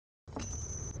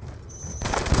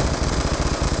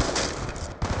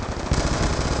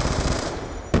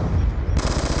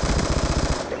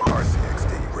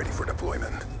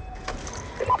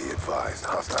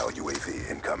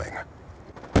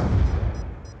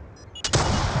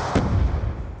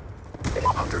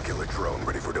drone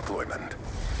ready for deployment.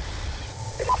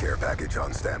 Care package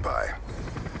on standby.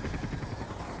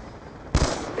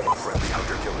 Friendly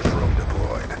hunter-killer drone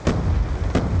deployed.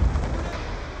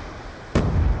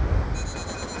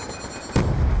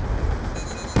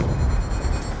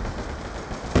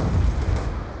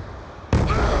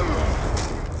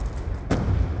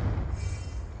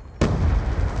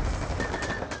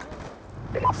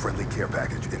 Friendly care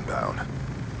package inbound.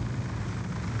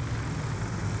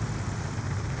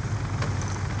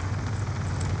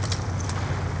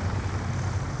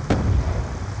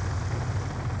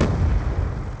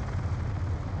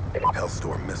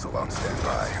 Hellstorm missile on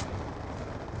standby.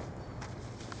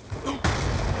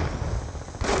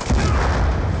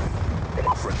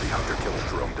 Friendly hunter-killer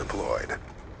drone deployed.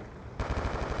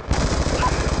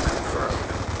 Confirmed.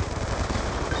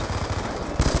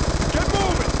 Get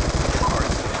moving!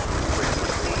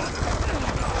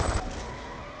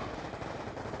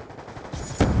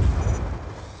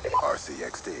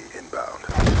 RCXD inbound.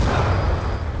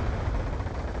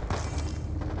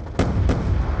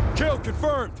 Kill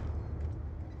confirmed!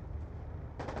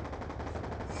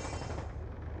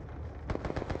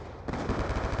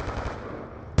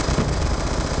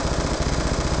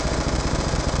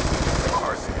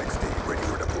 RCXD ready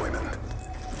for deployment.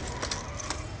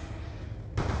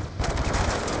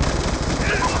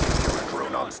 Killer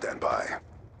drone on standby.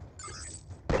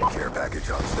 Care package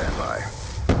on standby.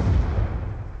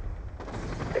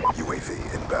 UAV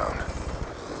inbound.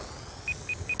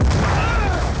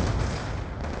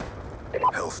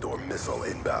 Hellstorm missile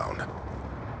inbound.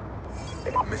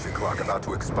 Mission clock about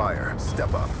to expire.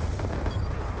 Step up.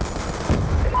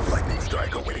 Lightning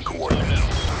strike awaiting coordinates.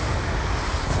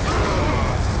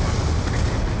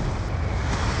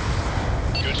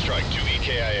 Good strike, 2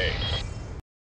 EKIA.